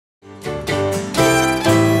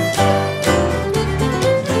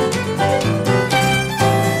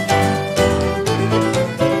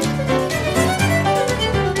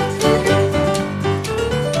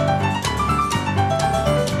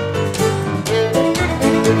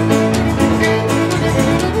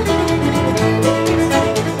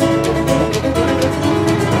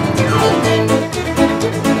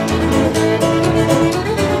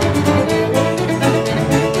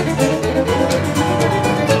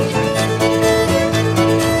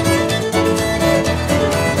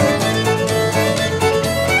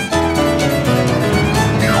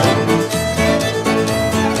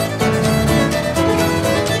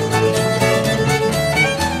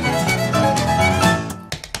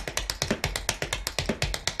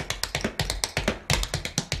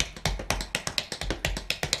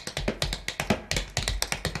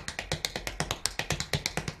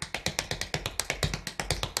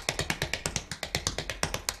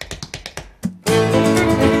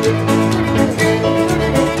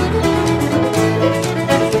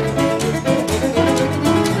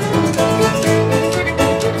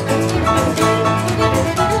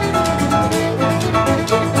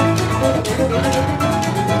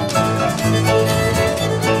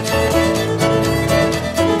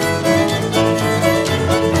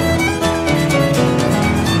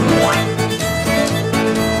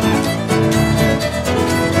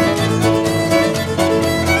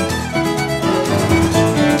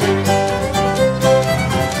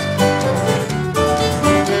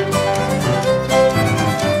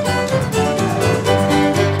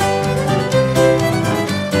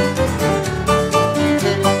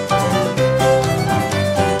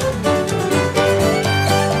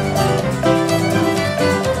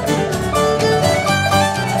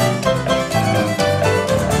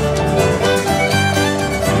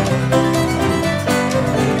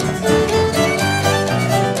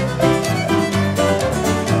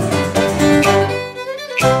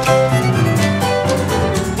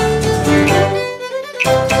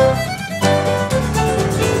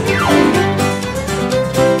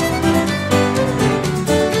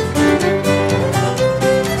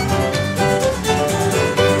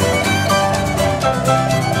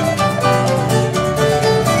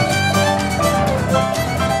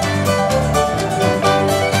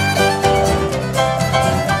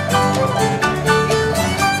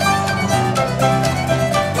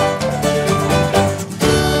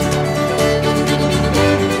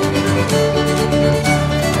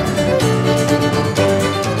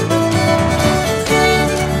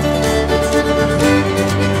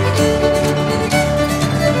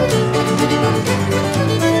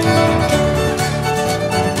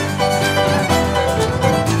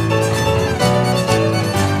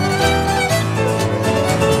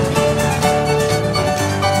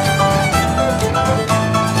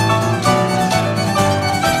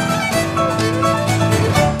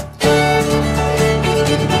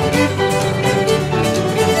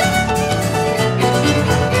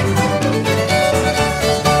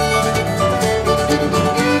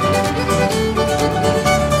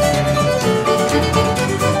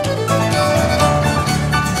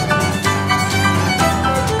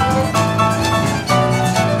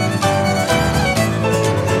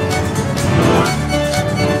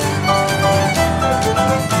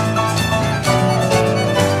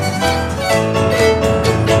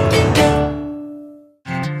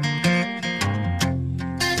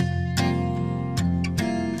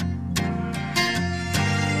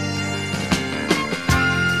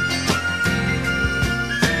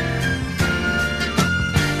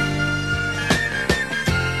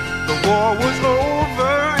war was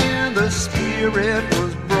over and the spirit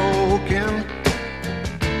was broken.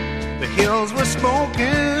 The hills were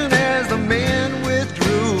smoking as the men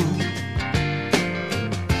withdrew.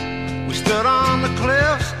 We stood on the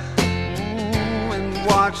cliffs and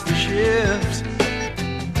watched the ships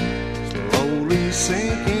slowly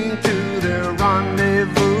sinking to their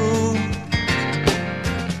rendezvous.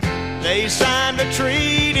 They signed a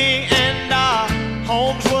treaty and our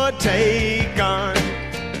homes were taken.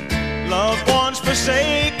 Loved ones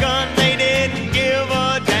forsaken, they didn't give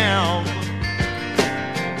a damn.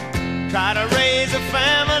 Try to raise a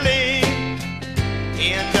family,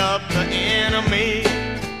 end up the enemy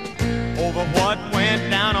over what went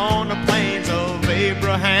down on the plains of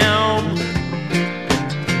Abraham.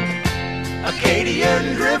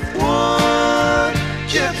 Acadian driftwood,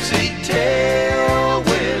 gypsy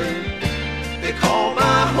tailwind, they call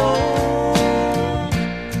my home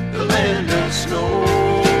the land of snow.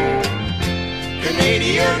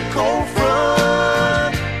 Canadian cold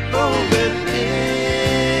front moving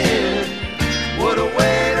in. What a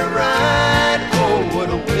way to ride, oh what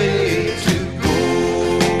a way to go.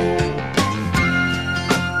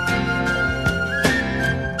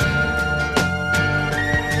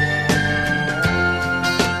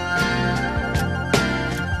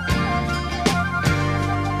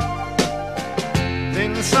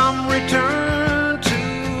 Then some return to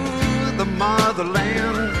the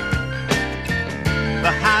motherland. The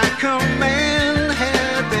high command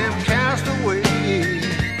had them cast away,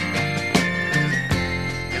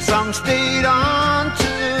 and some stayed on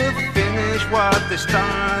to finish what they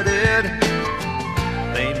started.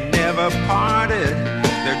 They never parted,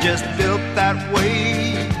 they're just built that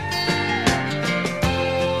way.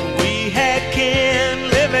 We had kin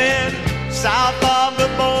living south of the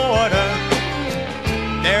border.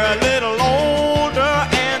 They're a little older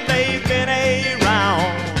and they've been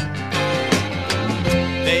around.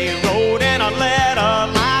 They wrote in a letter,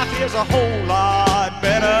 life is a whole lot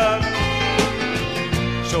better.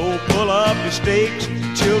 So pull up your stakes,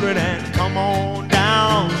 children, and come on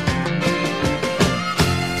down.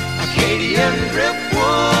 Acadian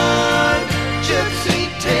driftwood, gypsy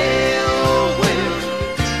tailwind,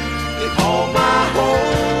 they call my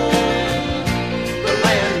home the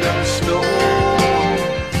land of snow.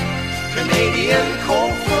 Canadian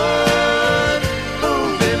cold front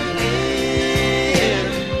moving in.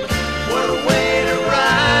 What a way to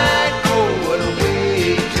ride, oh what a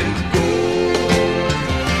way to go.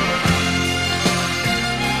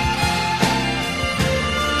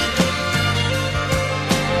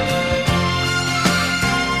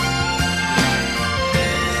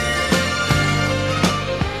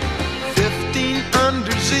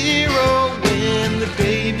 Under zero when the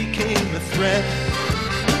day became a threat.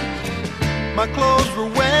 My clothes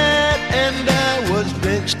were wet and I was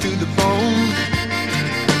drenched to the bone.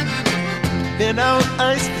 Been out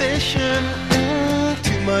ice fishing,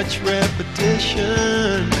 too much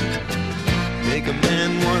repetition. Make a man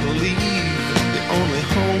wanna leave the only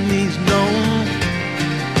home he's known.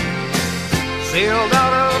 Sailed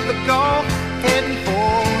out of the Gulf, heading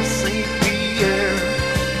for St. Pierre.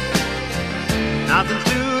 Nothing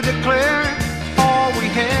to declare, all we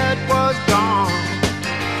had was gone.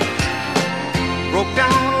 Broke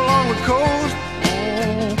down along the coast,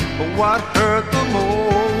 but what hurt the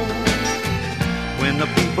most? When the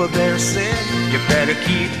people there said, you better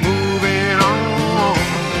keep moving on.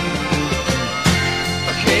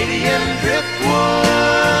 Acadian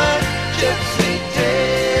driftwood, gypsy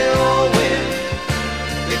tailwind,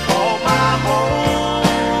 they call my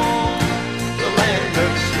home the land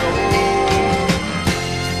of snow.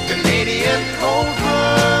 Canadian cold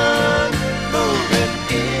front moving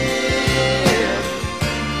in.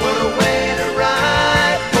 What a way to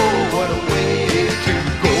ride, oh what a way to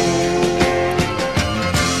go.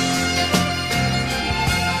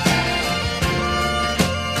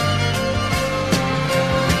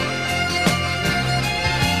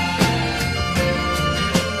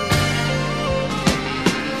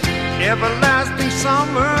 Everlasting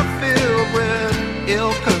summer filled with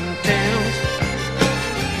ill content.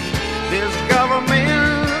 This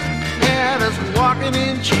government had us walking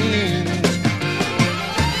in chains.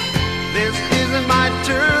 This isn't my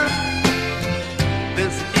turf,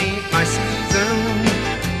 this ain't my season.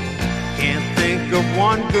 Can't think of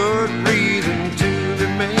one good reason to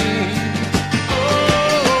remain.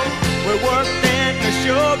 Oh, we worked in the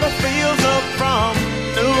sugar fields up from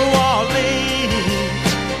New Orleans.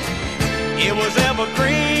 It was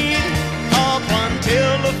evergreen up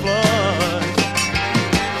until the flood.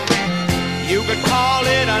 You could call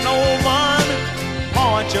it an old one,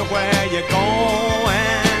 point you where you're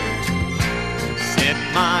going. Set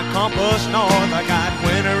my compass north, I got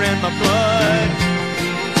winter in my blood.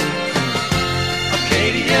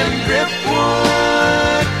 Acadian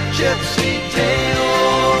driftwood, gypsy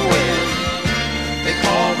tailwind, they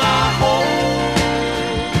call my home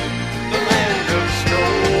the land of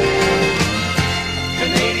snow.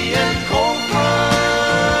 Canadian cold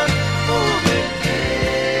front moving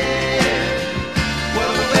in, what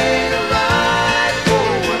a way to ride, oh,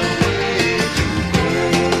 what a way to go.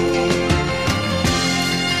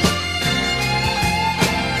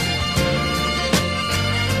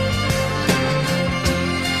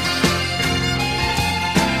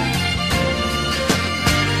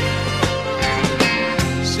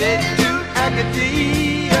 C'est du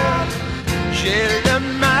Acadia, j'ai le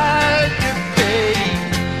mal de pays.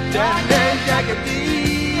 Dans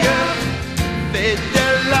l'Acadia, fait de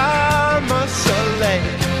l'âme au soleil.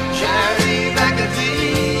 J'arrive à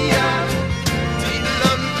Acadia,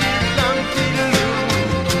 tidalum, tidalum, tidalou.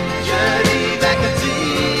 J'arrive à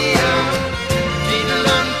Acadia,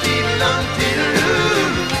 tidalum, tidalum, tidalou.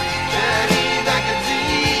 J'arrive à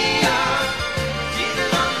Acadia,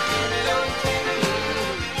 tidalum, tidalum, tidalou.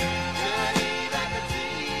 J'arrive à Acadia.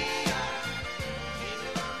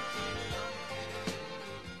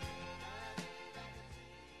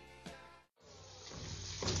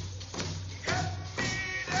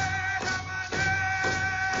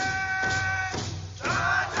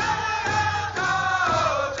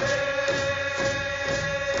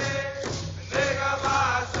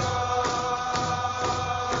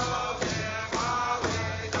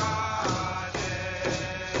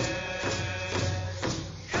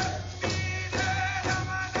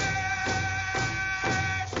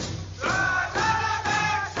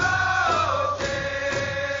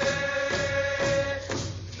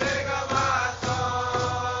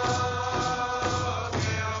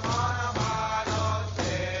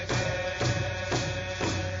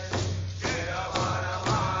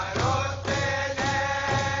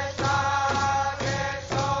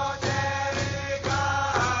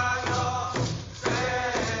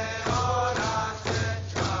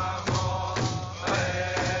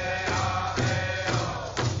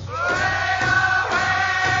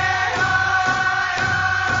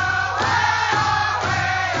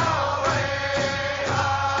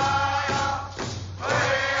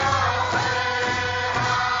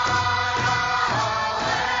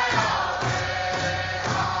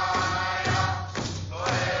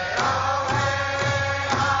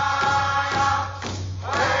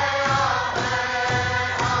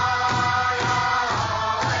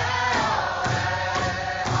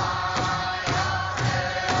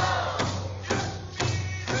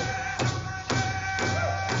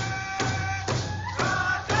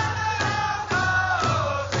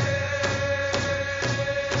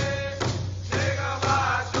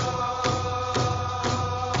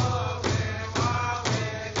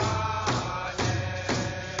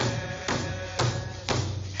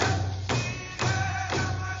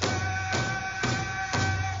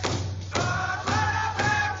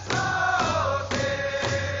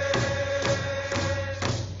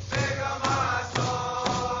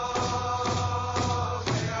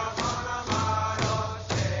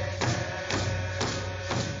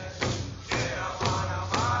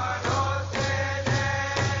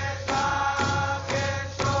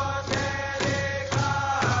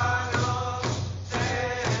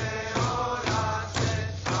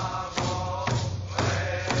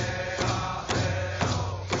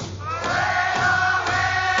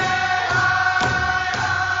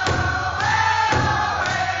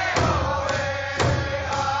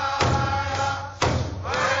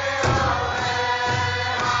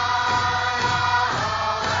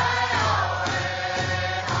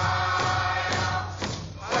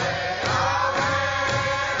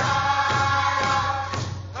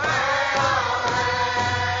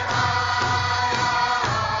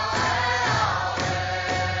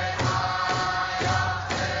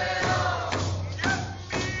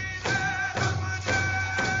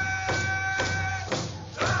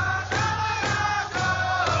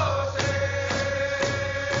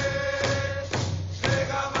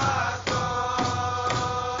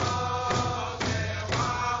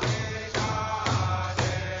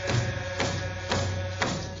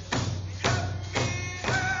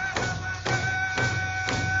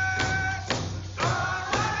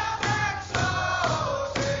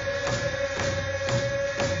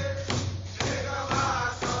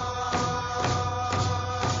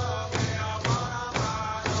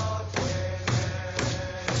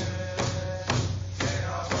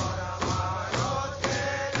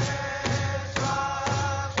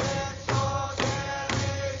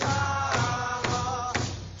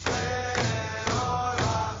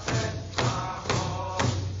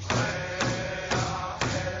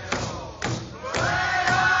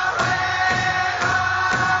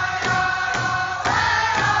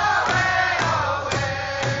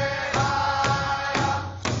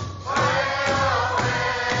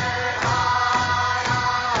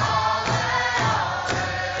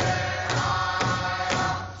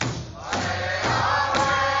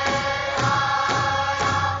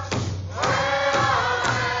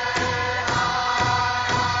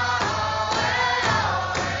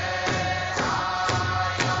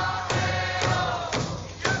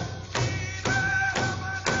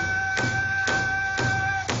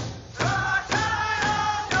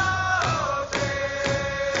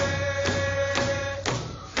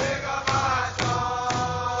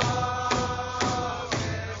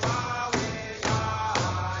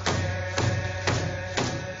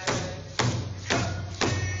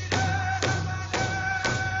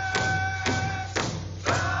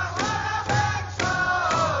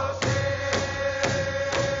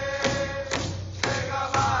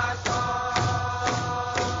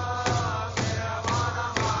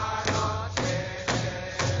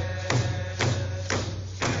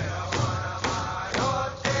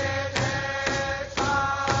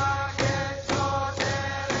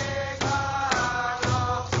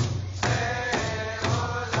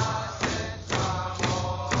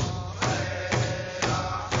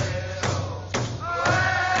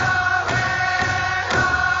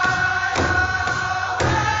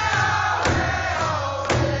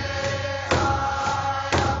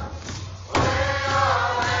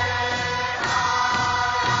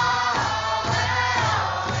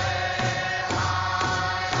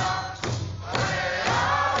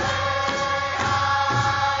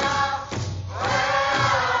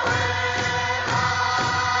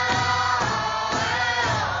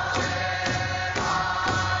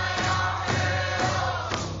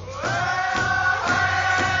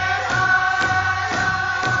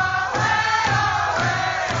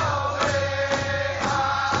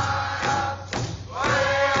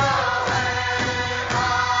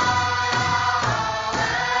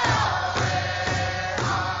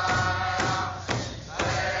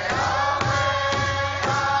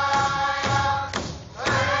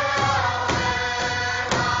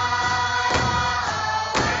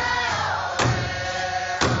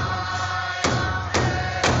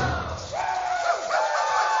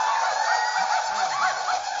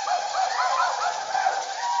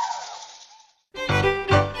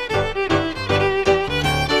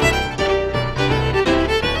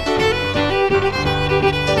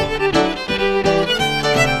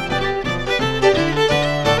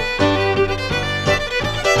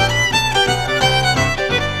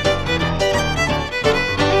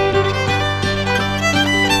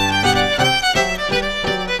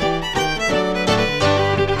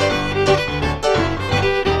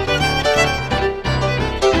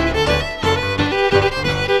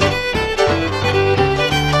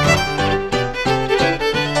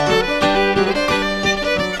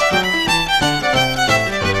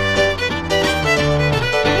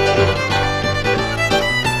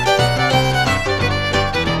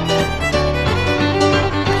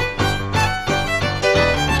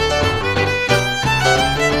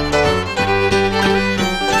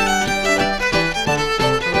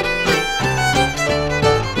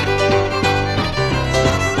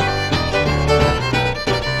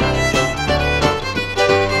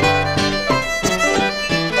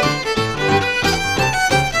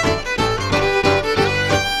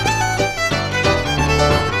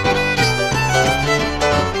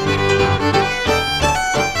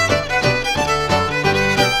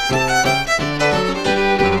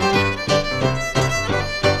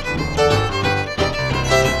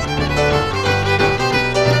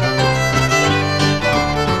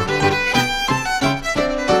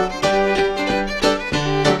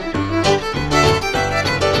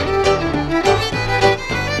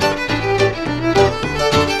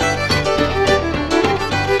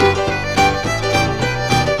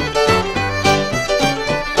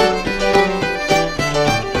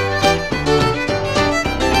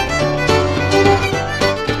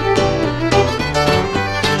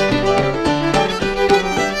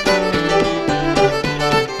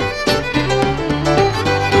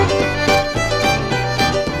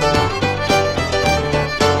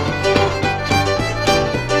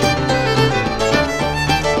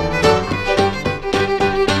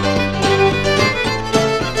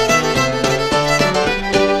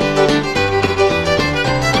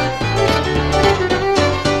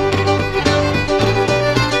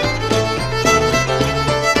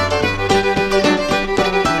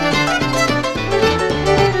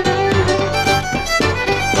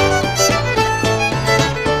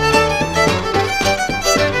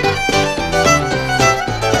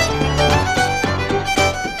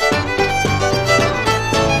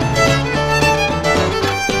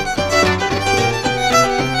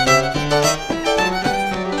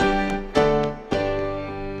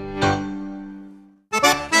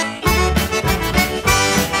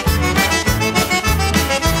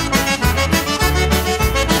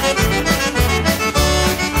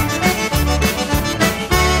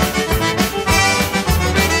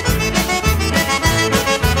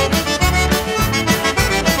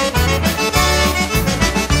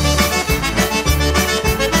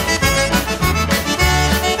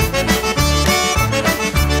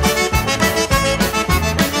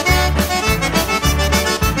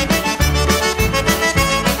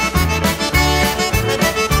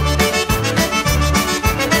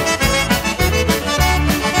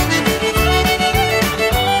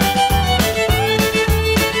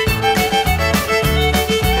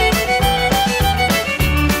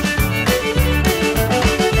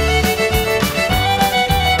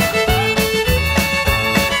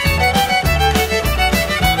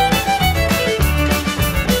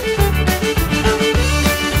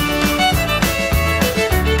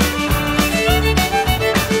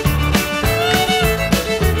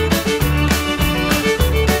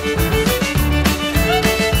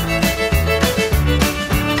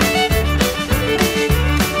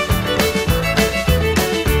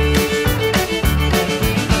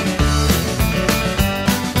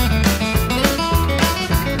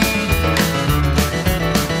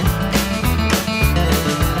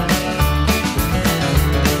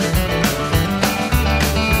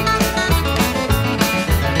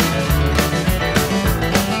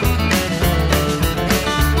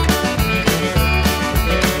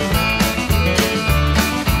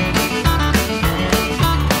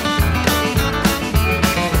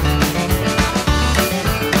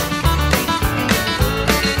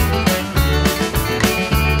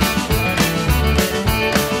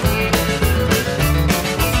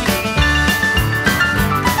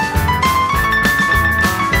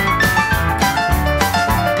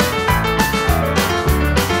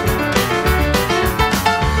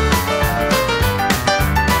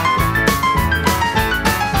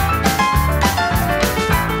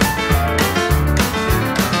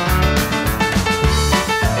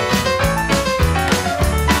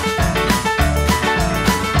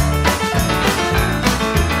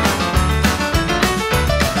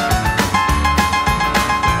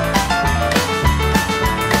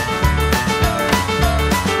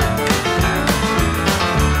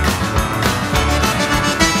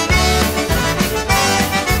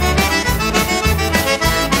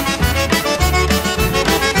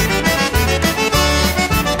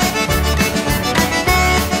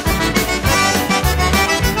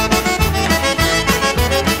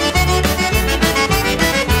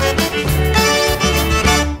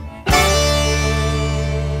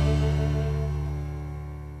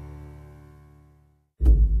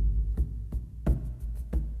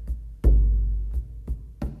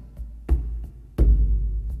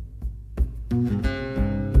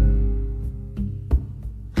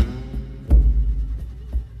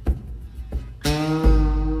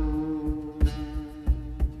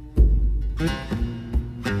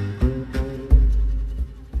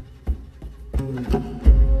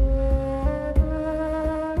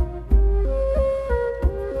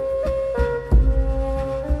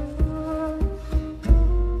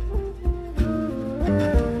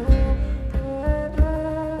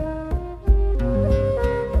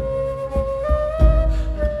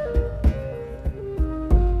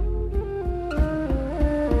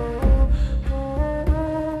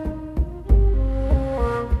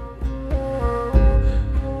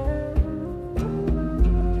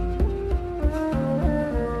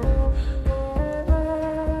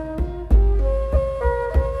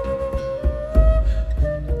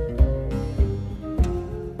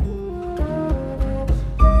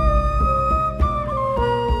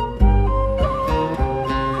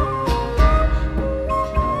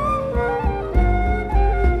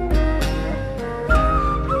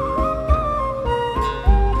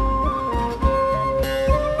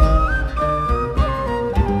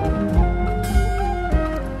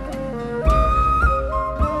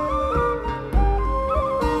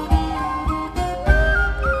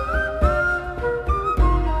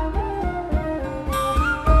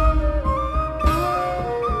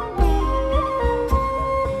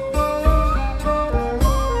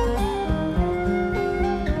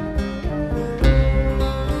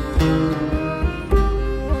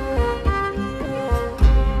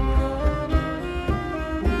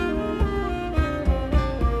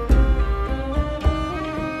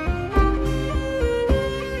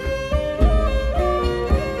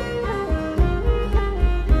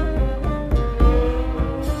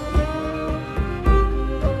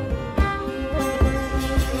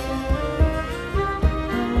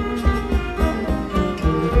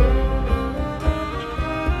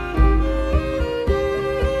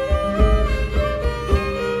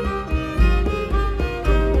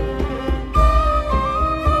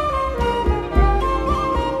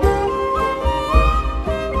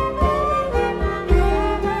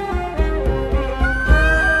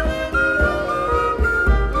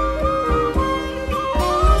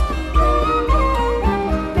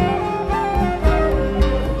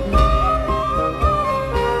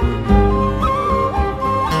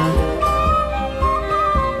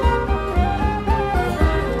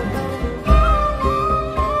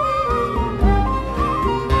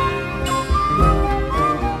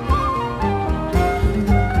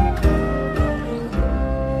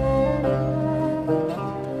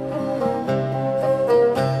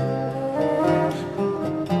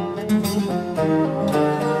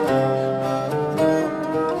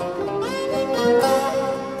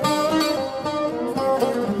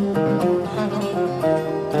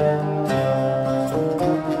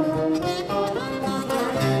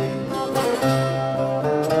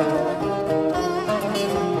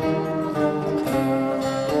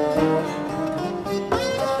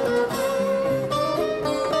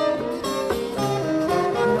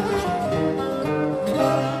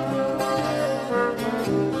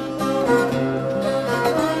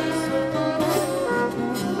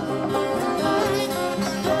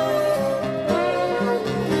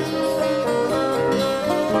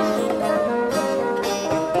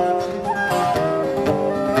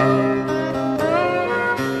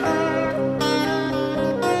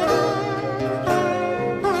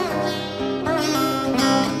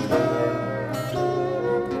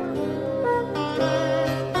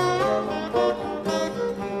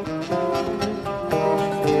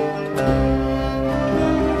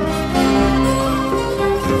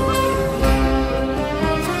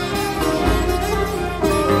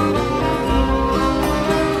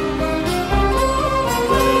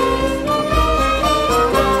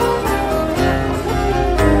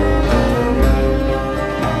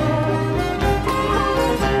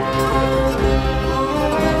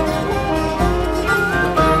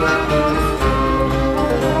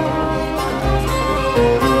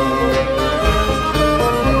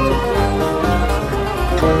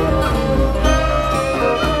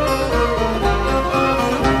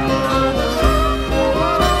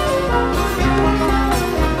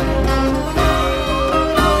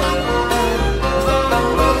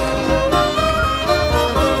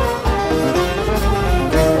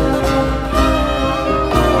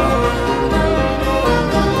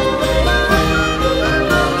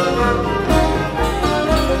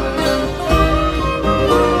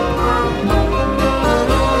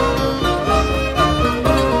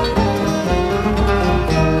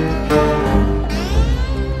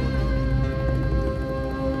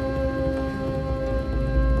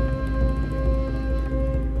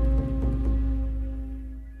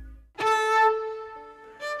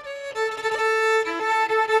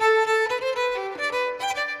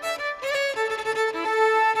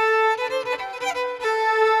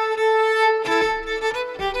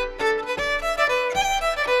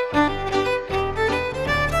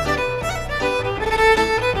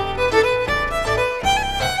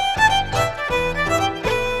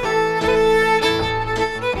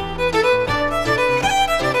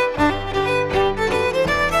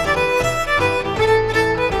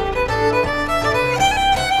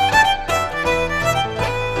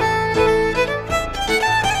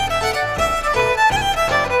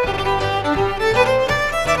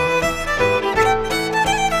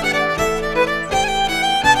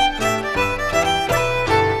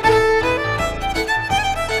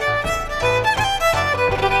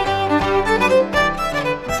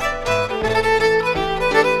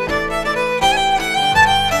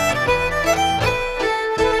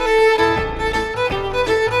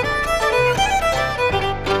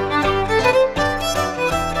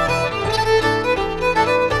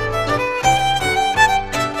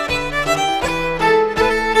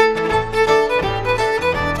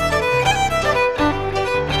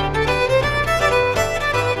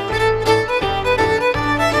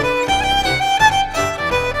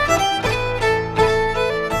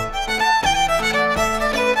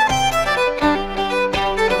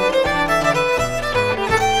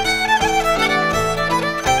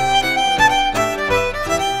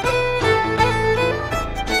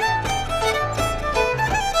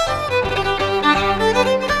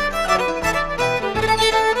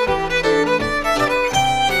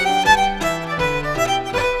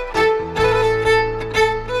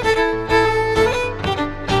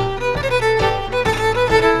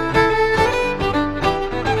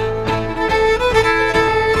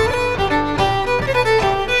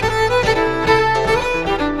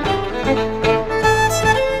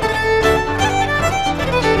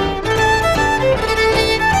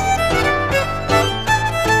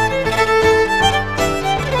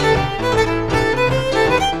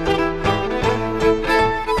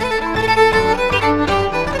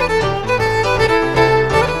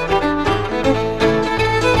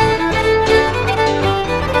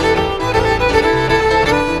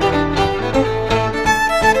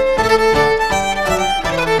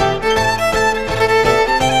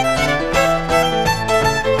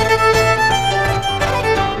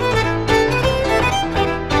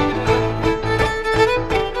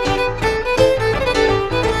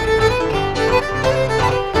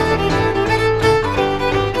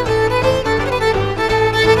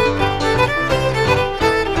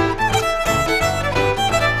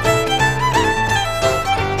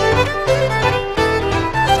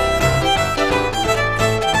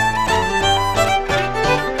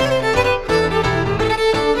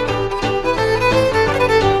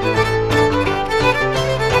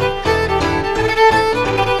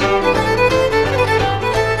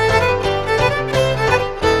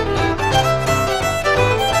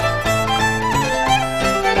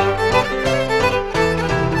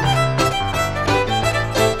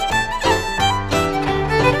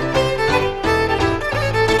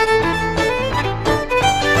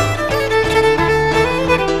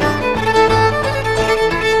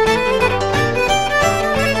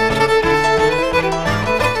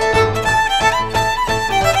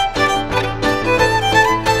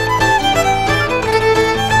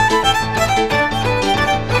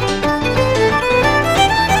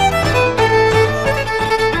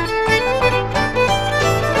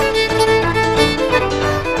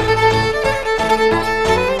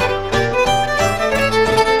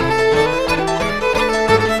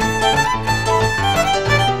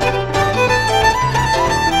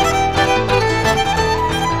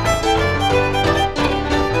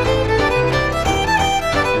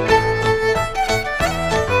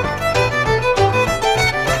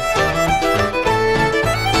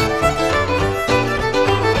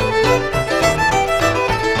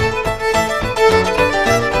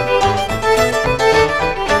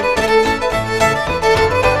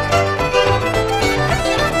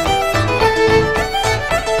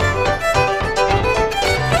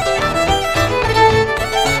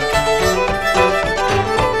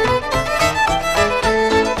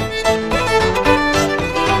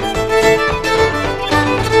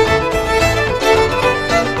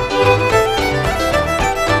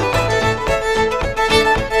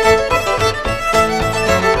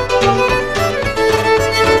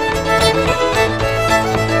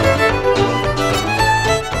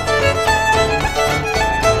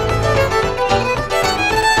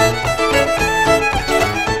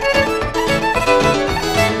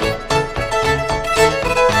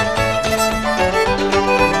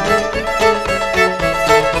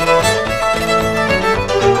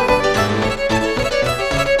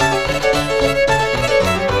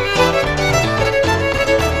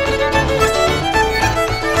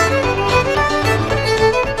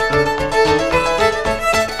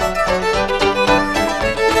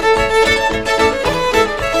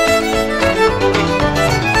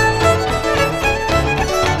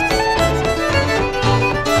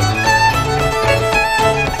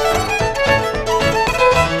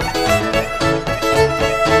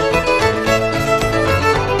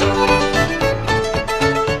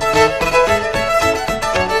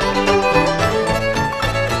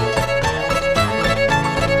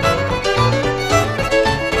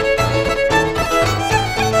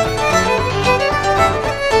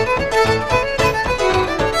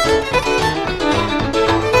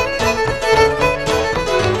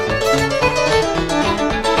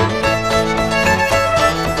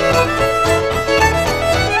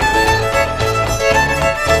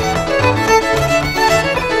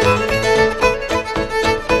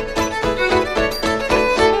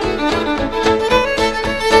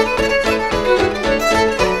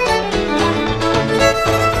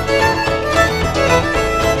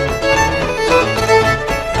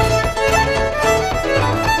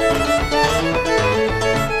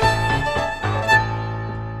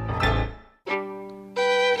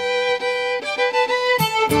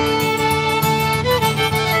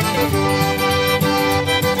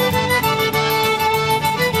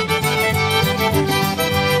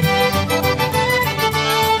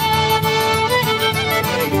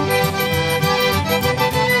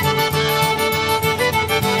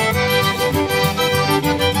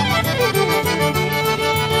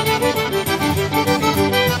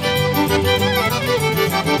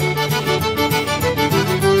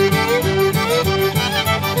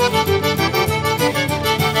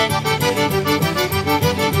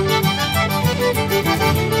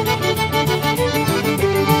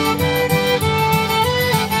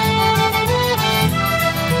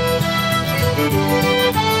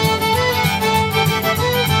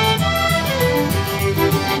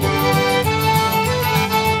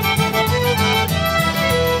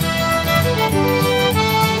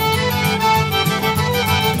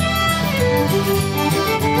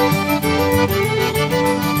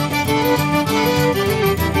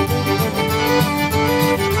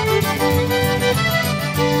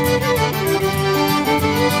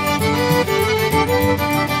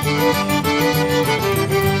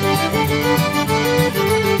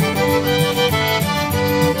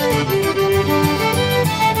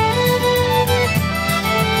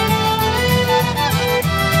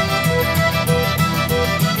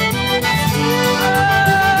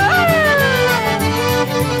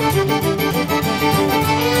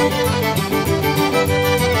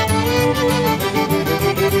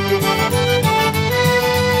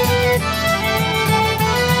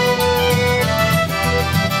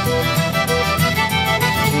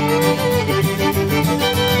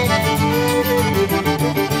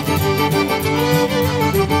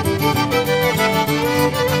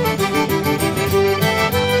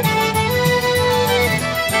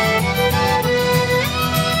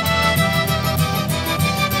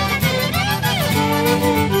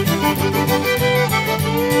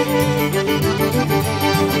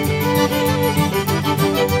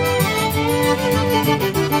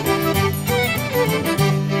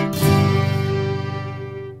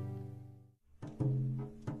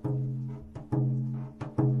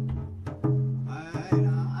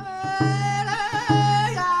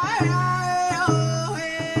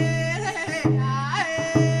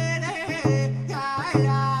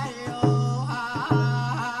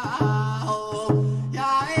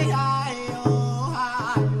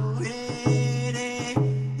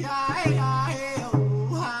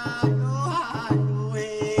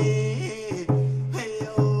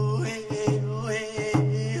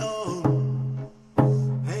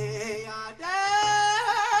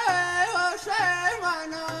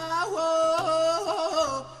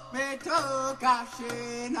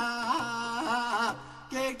 na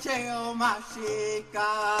ke cheo masika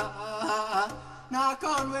na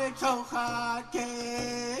con we cho kha ke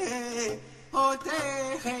o te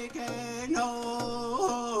he ke no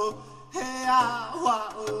he a wa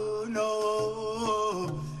no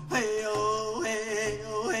he o he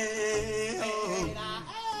o he o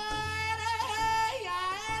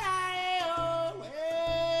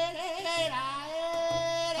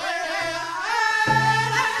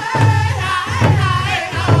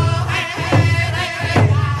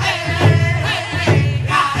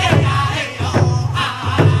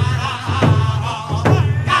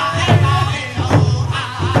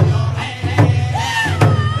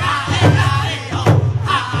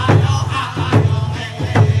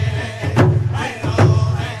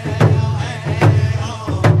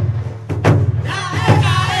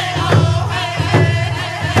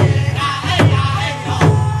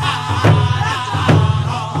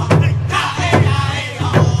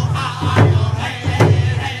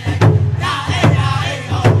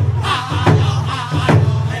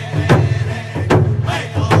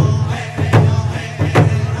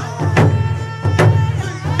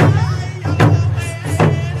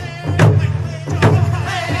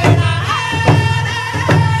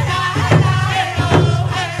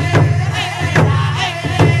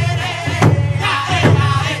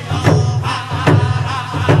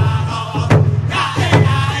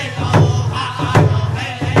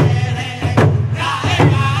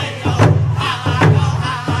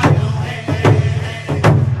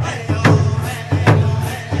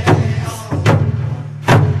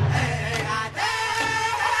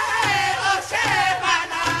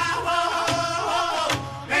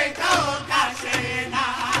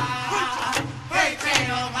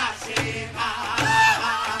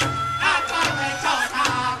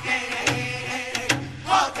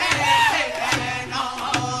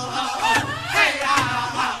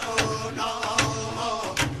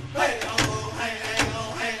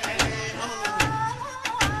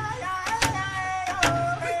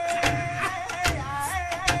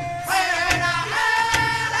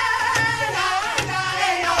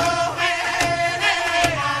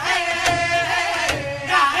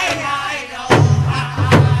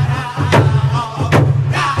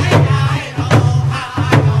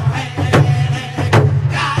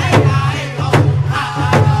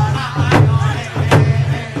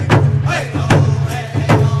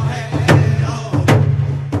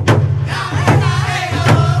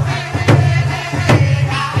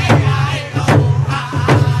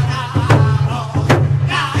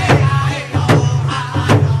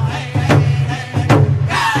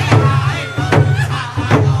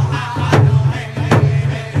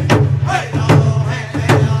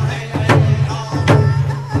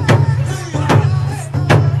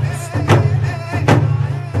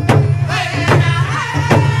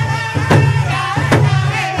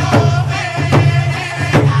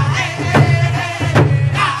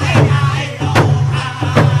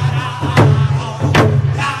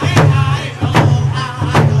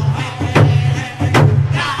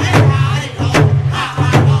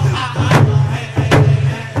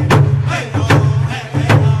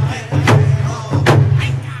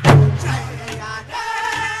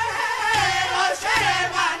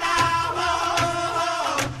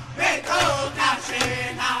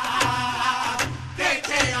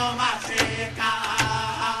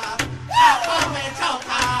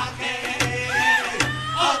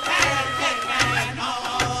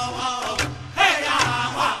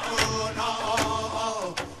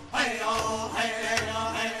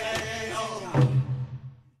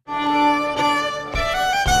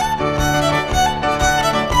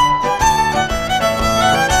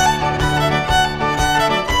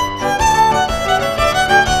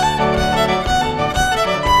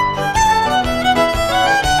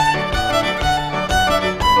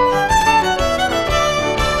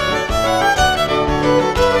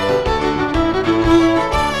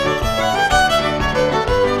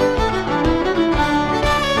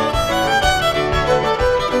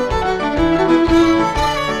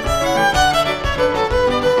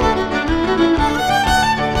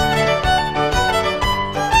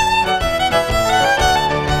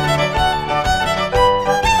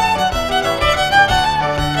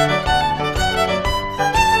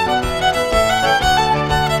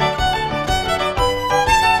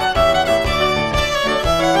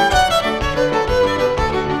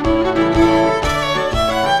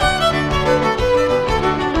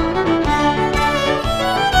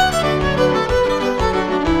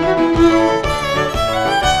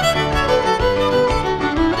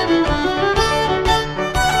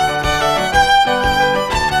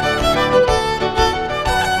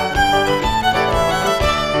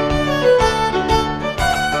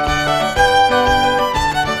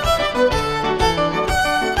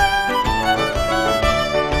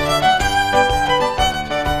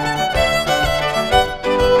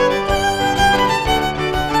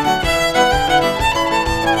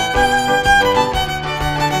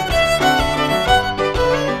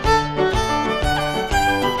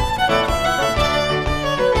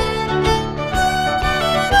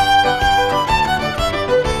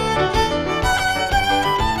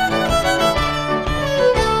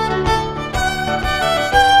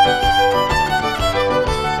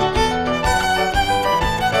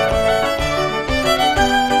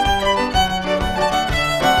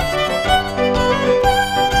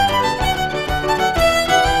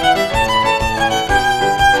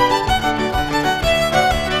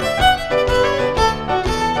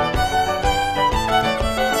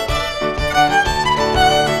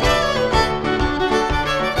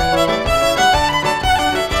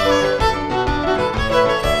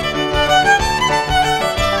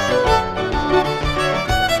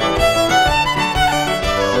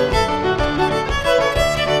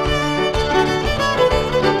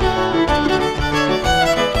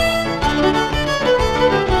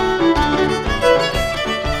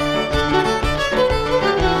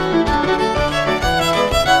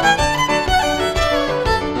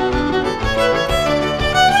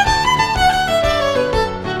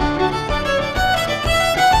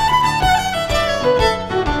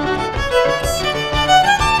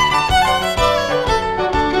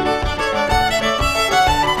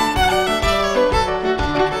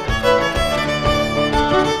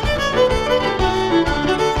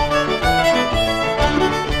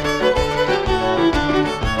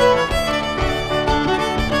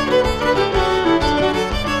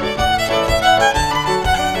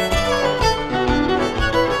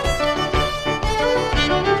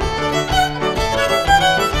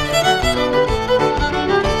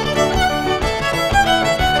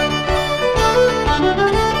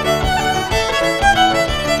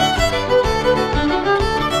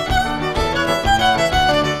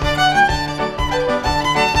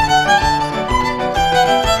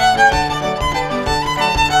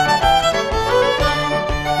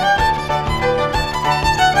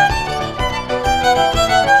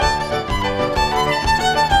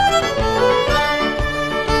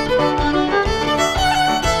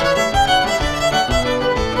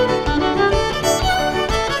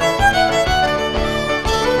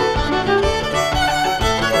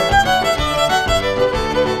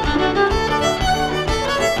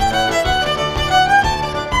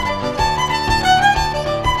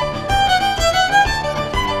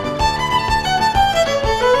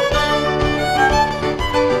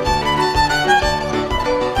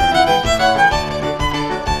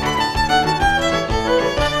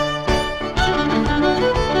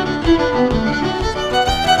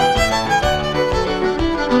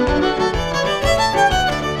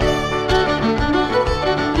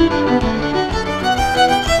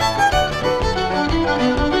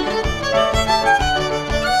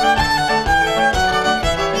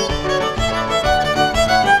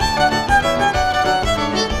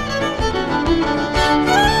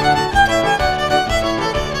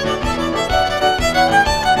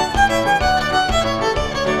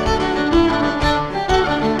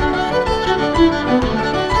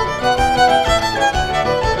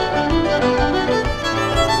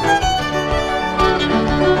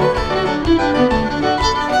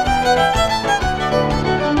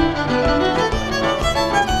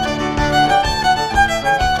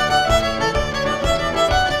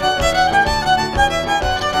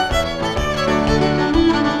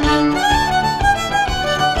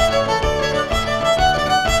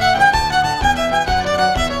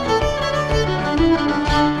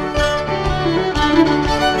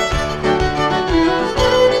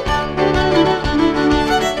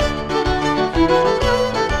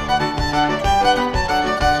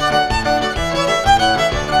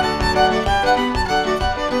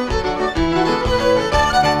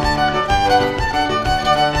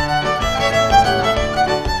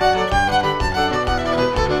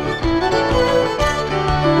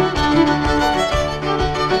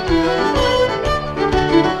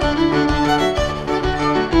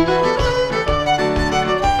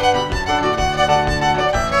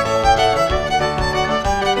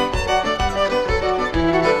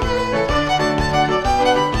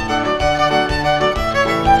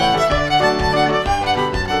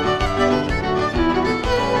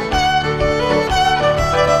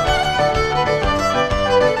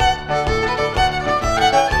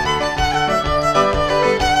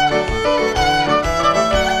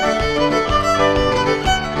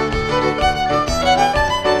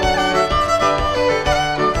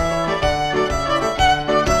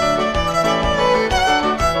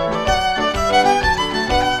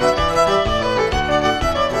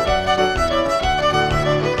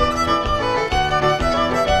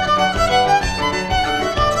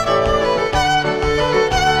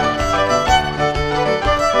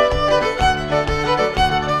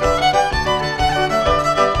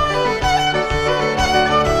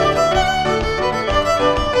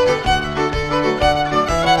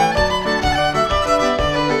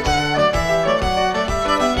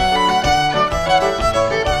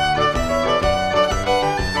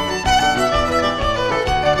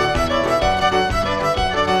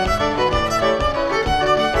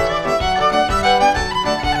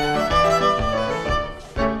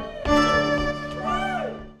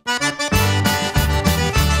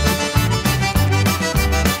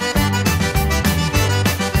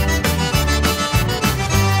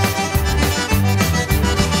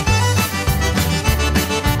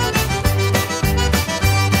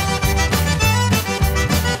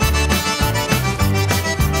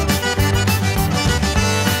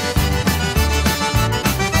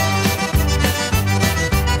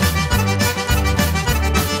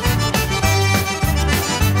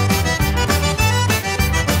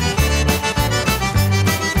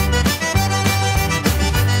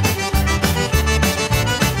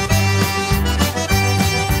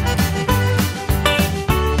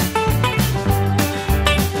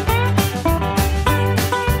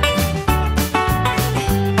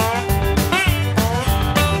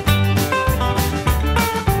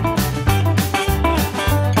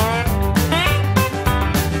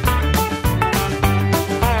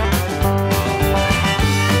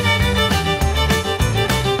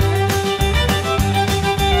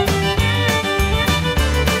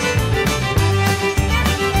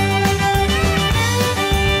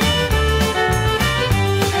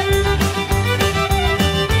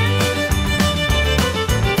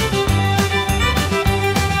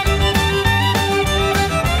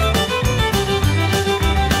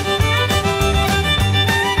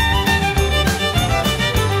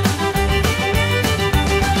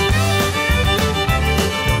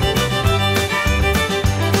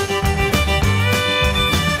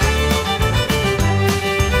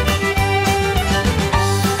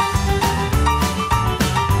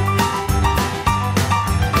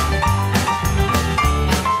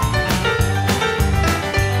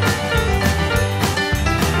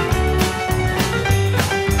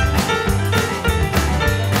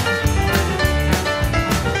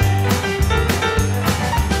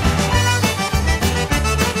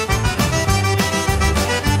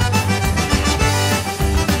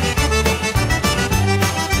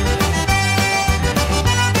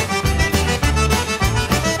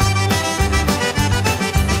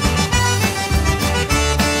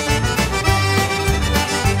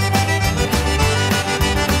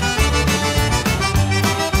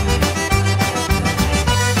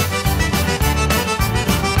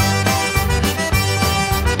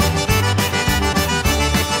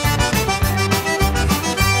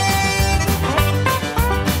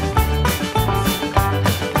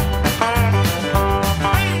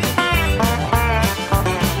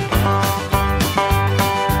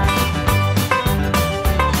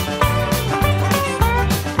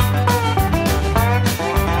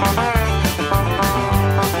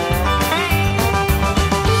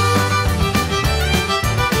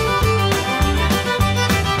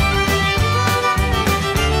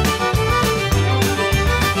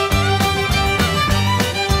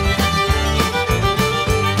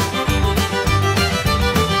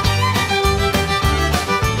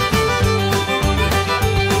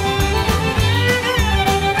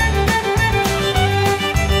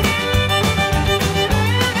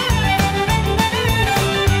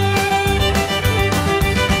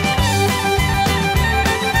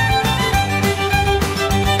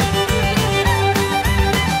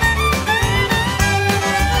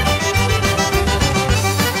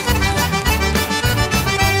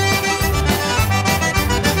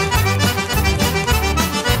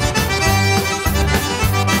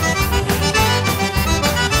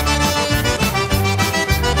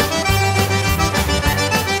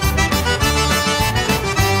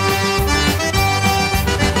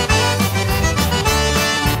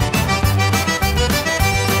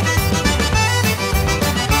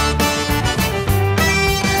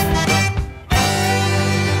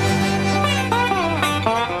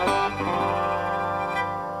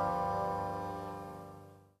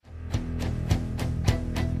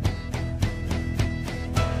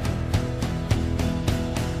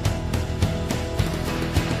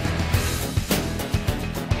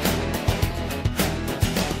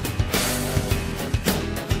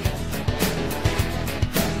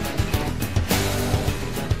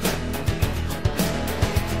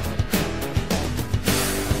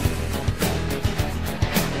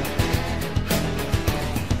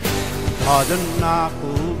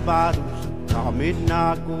Adanako Badus,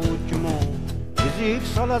 Tamidnako Chimon, Izik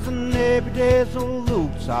Salas and Ebides,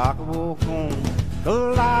 Luke Sakawokon,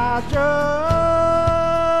 Galaja.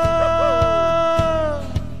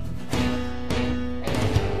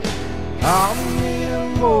 Amir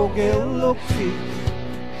Mogel Luxi,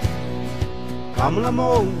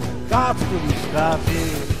 Kamlamo, Gatsum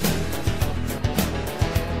Stasi.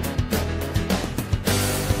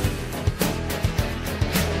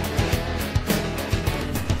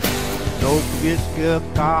 Giske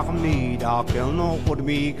kachmi da kelno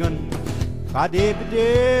podmigen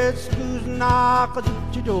Kadebdes kuzna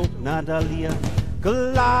kadupchidok nadalia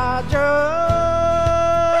Kalaja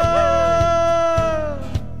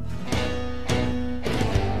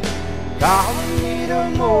Kachmi da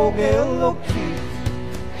mogel lokti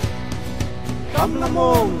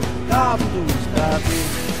Kamlamon kabdu stati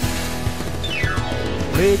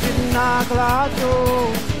Legend na kalajo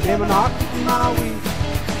Nemanak mawi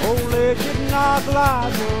Ole na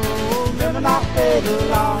glazo, never not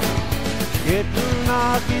pedala. Get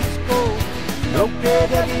na disco, no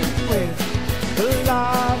get any way. The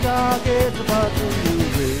lava gets about to move.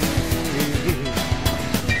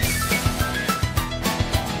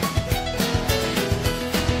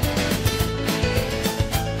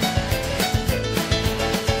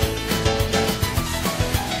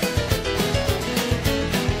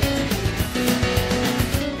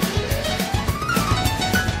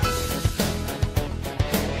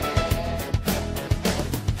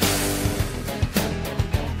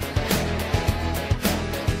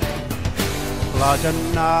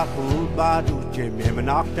 Lajana Hulbadu, Jimmy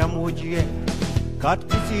Manaktamuji, Cut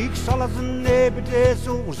Kisik Salas and Nebites,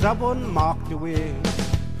 Zabon marked away.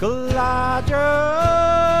 Kalaja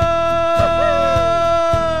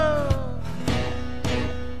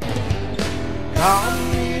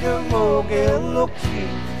Come meet a mogel looky.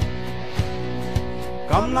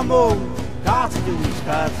 Come la mo, that's the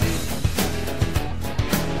Wisconsin.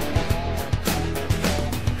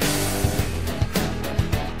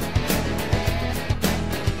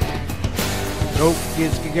 No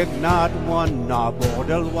kids can get not one, na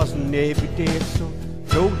bordel wasn't every day so.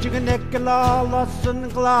 So chicken neck a loss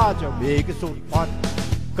and glaja, make it so hot.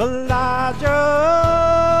 Glaja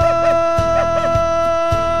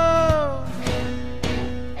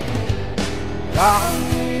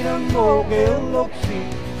Kami the mogel look see.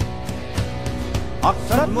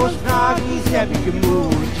 Oxford most nagis heavy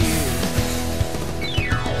moody.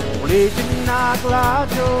 Legend na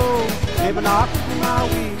glajo, never knock my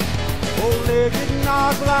wee. Ole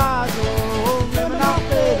na glazo, never na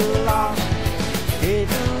pedala.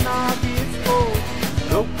 It's na disco,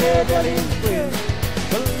 no pedal in swing.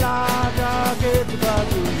 Galada gets about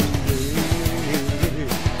you.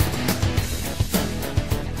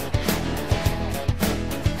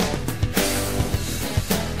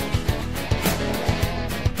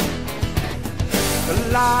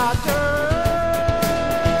 Galada.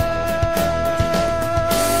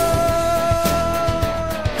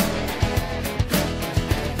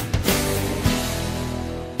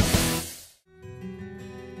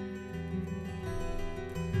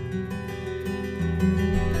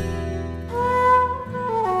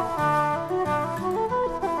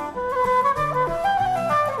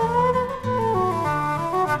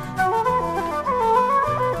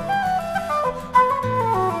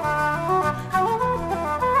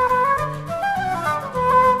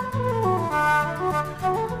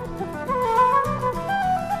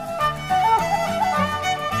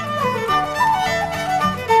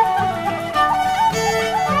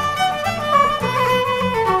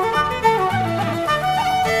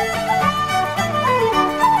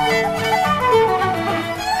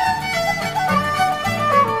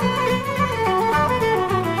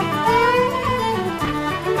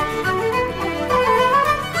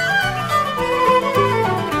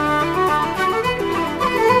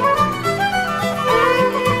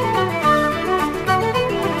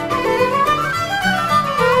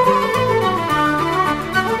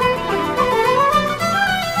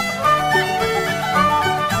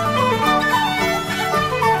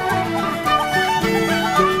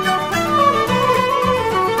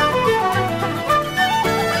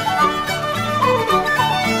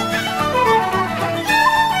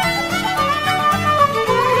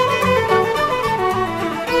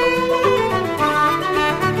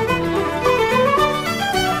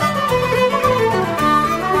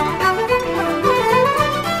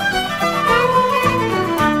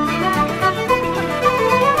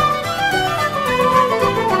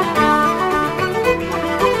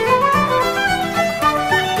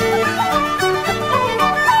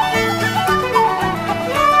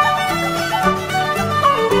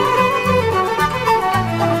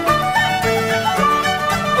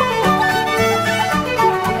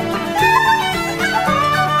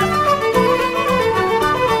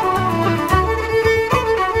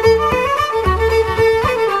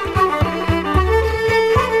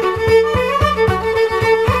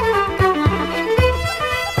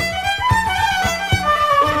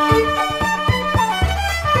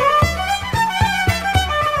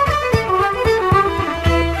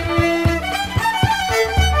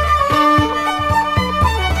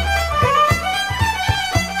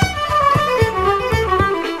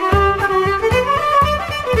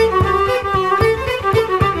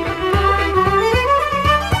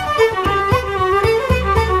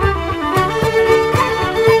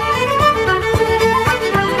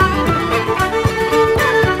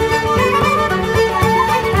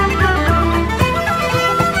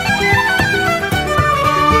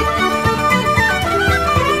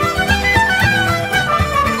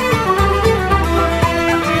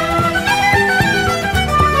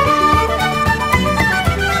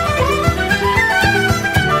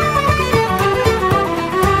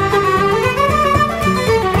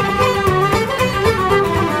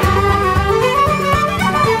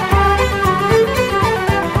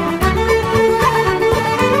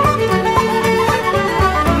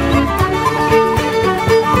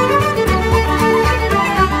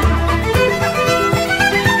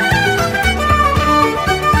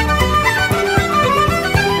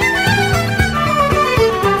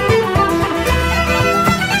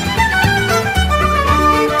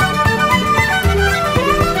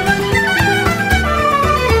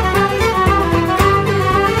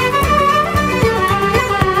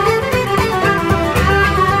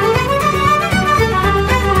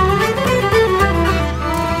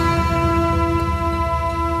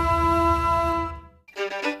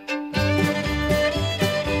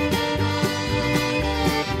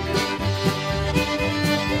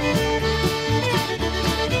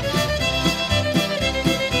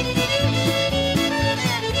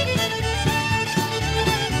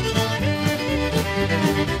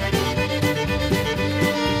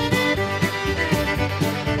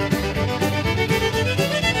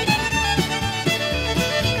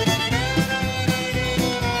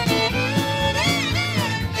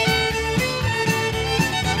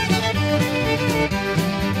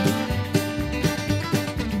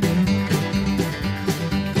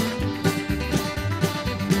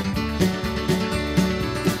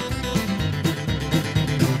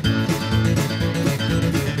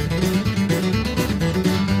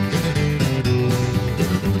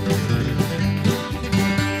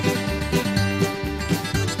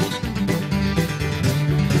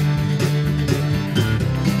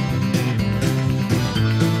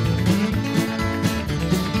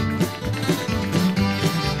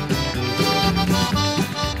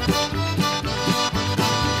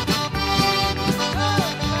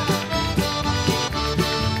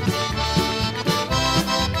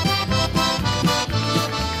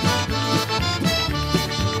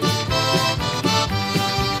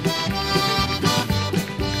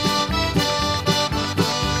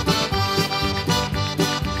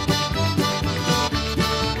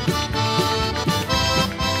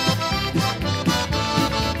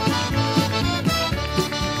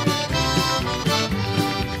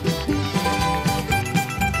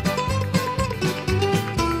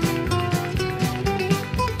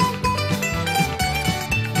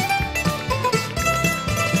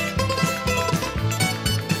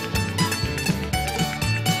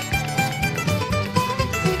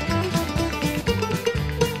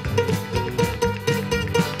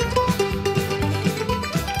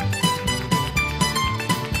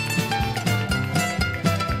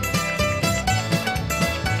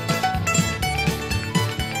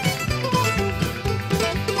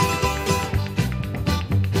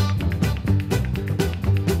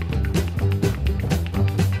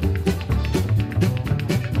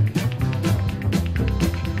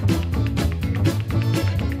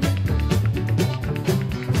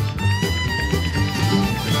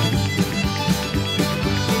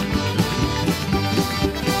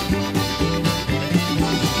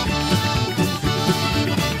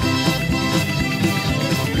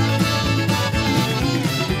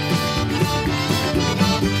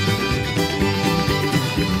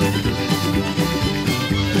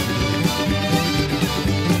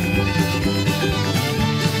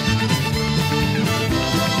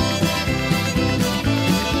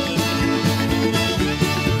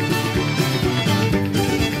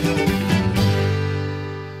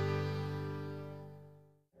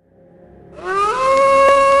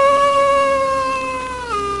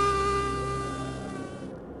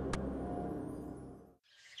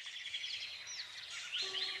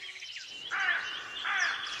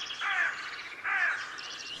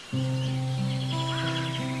 Now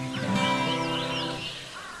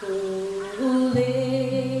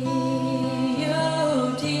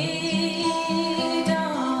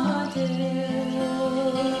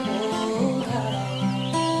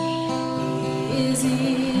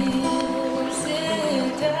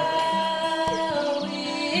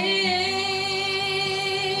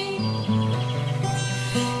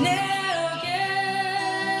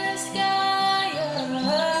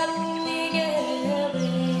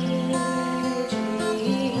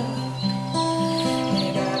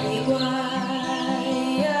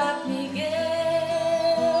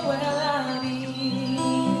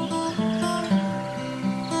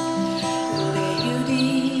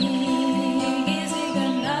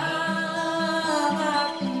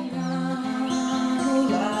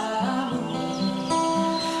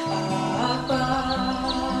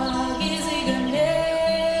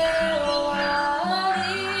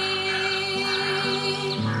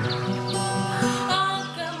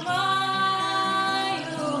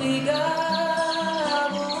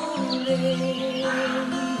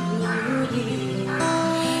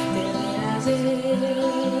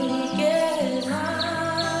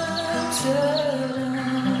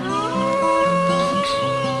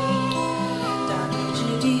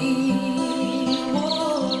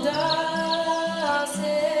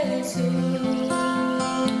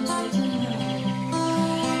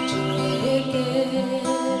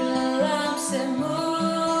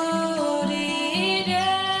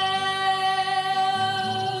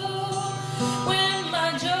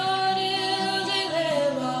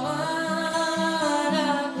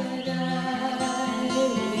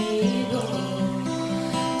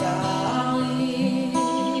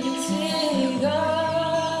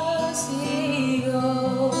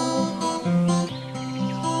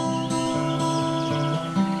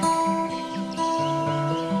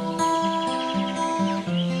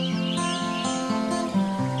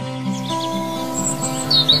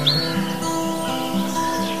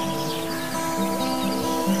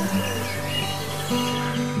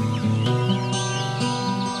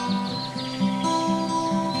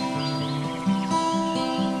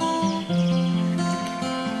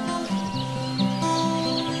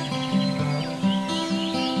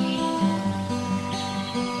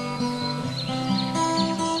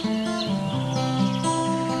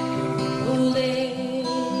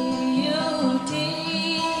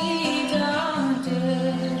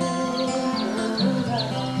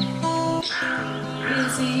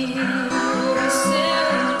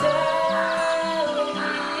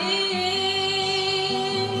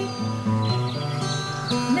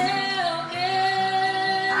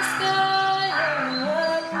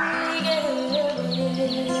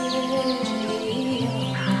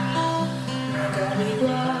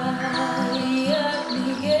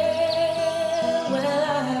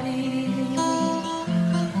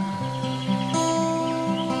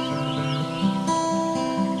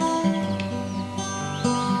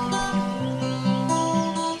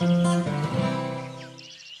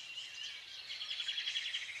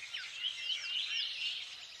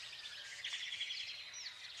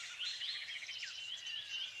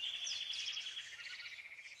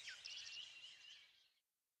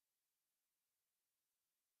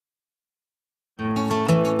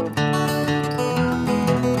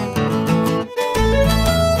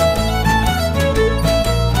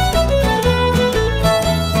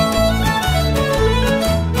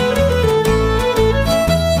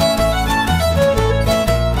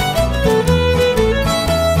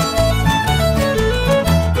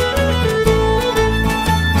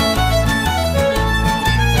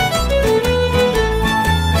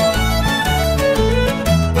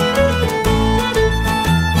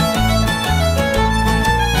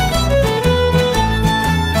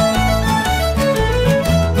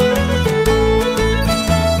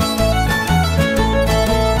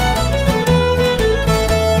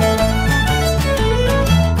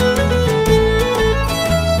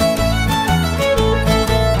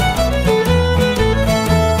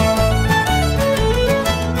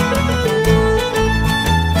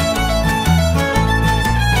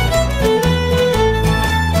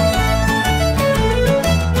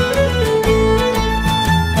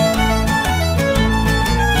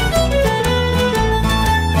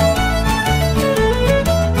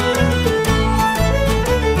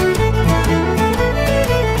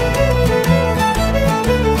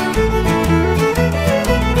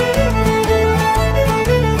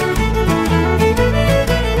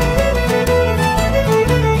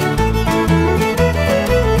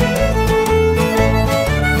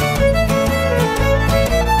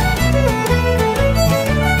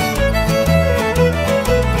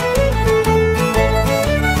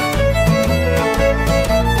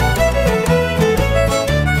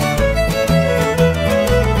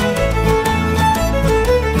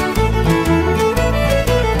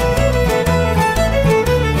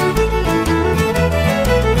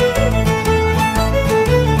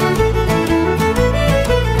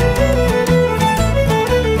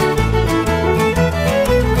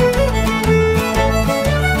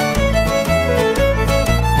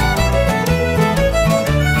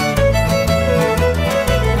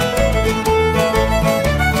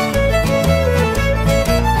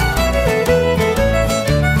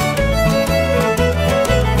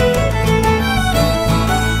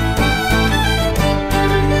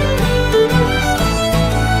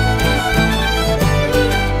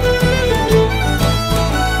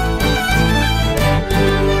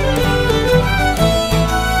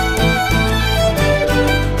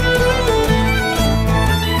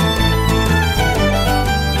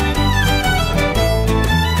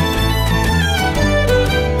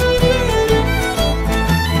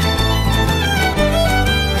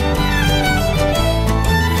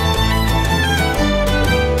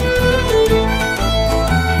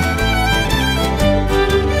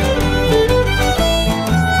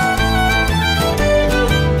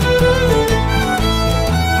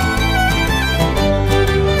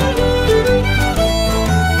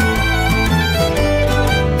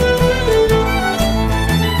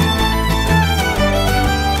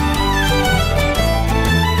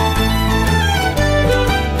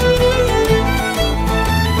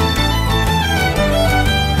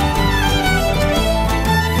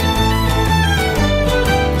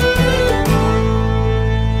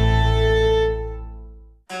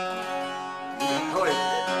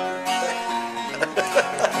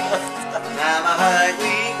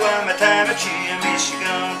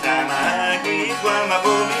wigwam, a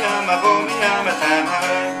boomy, tama.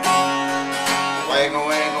 Wiggle,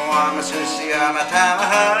 wiggle, I'm a sissy, I'm a tama.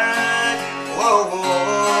 Whoa,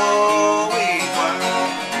 whoa, wigwam.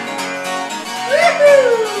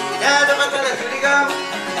 Yeah, the battle is pretty gum.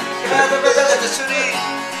 Yeah, the battle is pretty.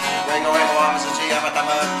 Wiggle, wiggle, I'm a sissy, I'm a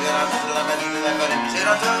tama.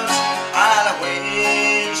 All the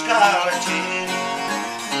waves, college.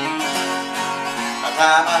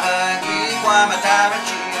 Tama hungry, guama tama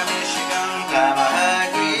chia, Michigan. Tama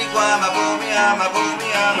hungry, guama boomy, I'm a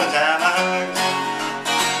tama hungry.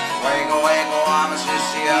 Wiggle, wiggle, I'm a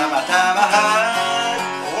sissy, I'm a tama hungry.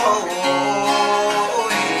 Whoa, whoa,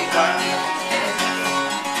 wiggle.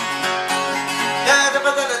 Yeah, the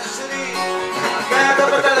battle of the city. Yeah, the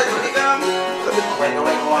battle of the city. Wiggle,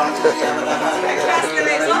 wiggle, I'm a sissy, I'm a tama hungry.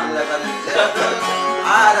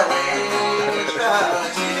 All the waves,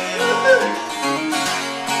 college.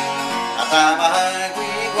 Tama hungry,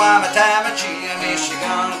 guama tama chia,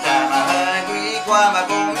 Michigan. Tama hungry, guama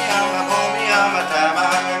boomy, I'm a tama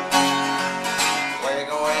hungry.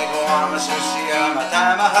 Wiggle, wiggle, I'm a sissy, I'm a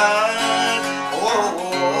tama hungry. Oh,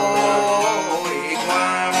 oh,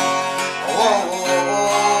 wigwam. Oh,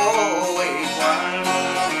 oh, wigwam.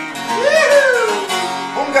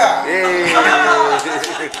 Bunga!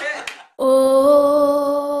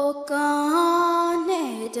 O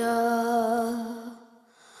Canada,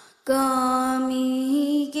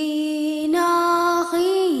 kami ginahinu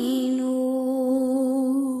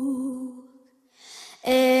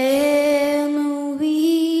en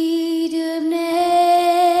wiedenek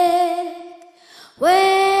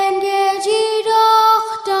when je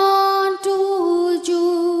dachten tuju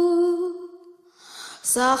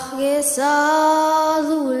sag je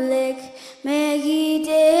salulek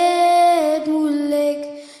megidet mulek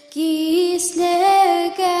kisne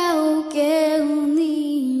kelni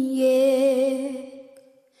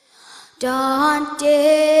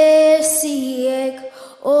Dante sieg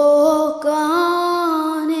o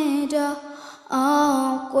Canada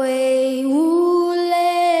aquae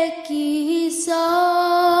ulekisa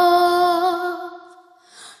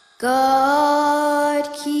God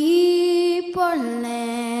keep our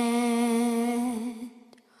land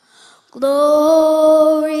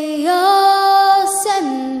glorious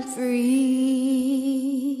and free.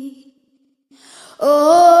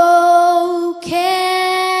 Oh,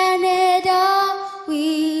 Canada,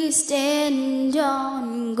 we stand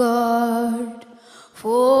on guard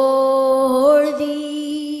for